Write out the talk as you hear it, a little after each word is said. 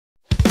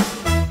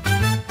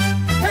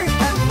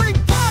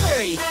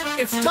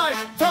It's time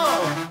for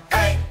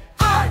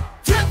AI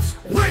Tips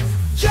with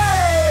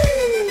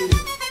Jay!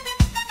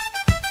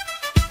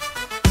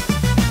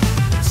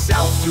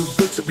 Sounds too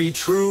good to be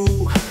true,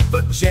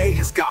 but Jay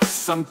has got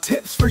some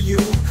tips for you.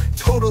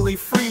 Totally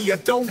free, you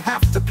don't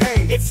have to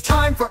pay. It's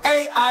time for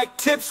AI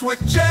Tips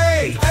with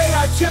Jay!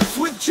 AI Tips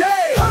with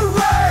Jay!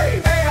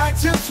 Hooray! AI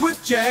Tips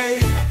with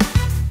Jay!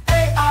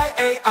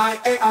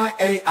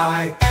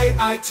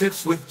 AI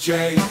Tips with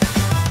Jay.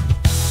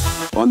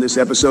 On this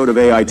episode of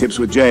AI Tips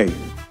with Jay,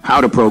 how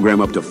to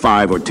program up to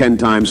 5 or 10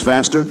 times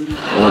faster or more.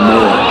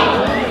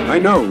 I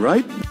know,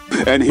 right?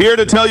 And here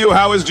to tell you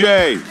how is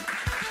Jay.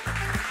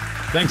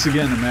 Thanks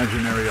again,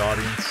 imaginary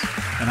audience.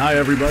 And hi,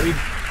 everybody.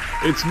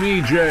 It's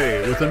me,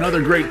 Jay, with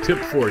another great tip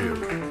for you.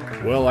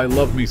 Well, I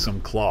love me some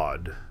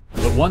Claude.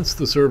 But once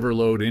the server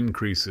load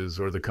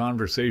increases or the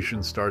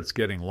conversation starts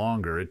getting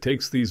longer, it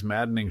takes these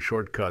maddening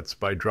shortcuts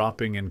by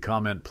dropping in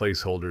comment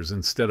placeholders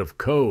instead of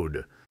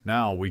code.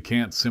 Now we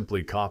can't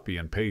simply copy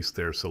and paste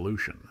their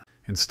solution.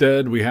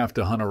 Instead, we have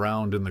to hunt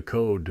around in the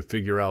code to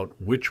figure out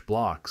which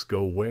blocks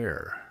go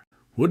where.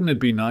 Wouldn't it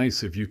be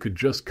nice if you could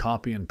just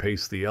copy and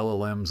paste the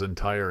LLM's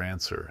entire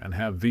answer and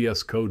have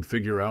VS Code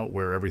figure out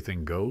where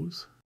everything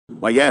goes?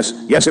 Why, yes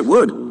it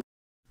would.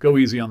 Go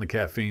easy on the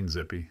caffeine,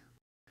 Zippy.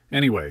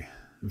 Anyway,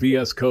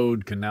 VS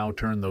Code can now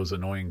turn those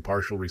annoying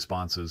partial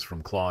responses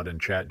from Claude and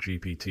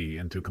ChatGPT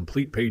into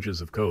complete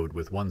pages of code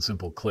with one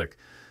simple click,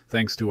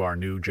 thanks to our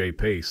new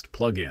jPaste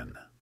plugin.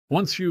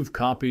 Once you've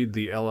copied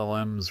the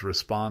LLM's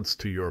response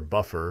to your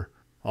buffer,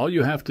 all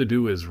you have to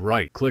do is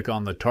right-click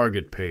on the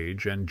target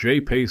page and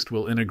jPaste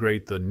will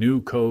integrate the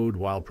new code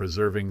while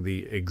preserving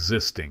the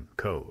existing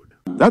code.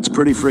 That's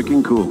pretty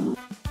freaking cool.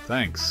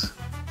 Thanks.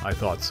 I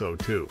thought so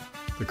too.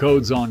 The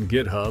code's on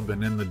GitHub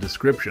and in the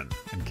description,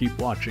 and keep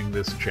watching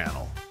this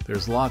channel.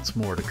 There's lots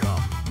more to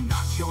come.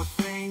 Not your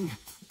thing?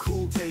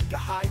 Cool, take a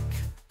hike.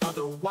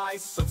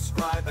 Otherwise,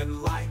 subscribe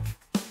and like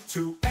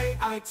to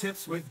AI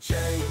Tips with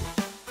Jay.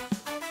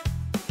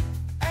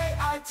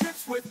 AI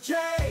Tips with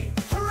Jay!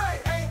 Hooray!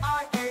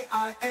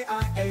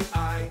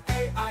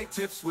 AI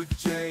Tips with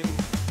Jay.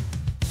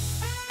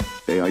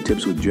 AI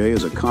Tips with Jay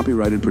is a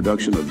copyrighted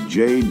production of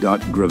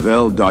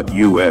j.gravel.us.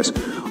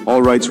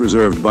 All rights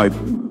reserved by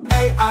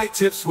AI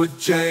Tips with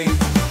Jay.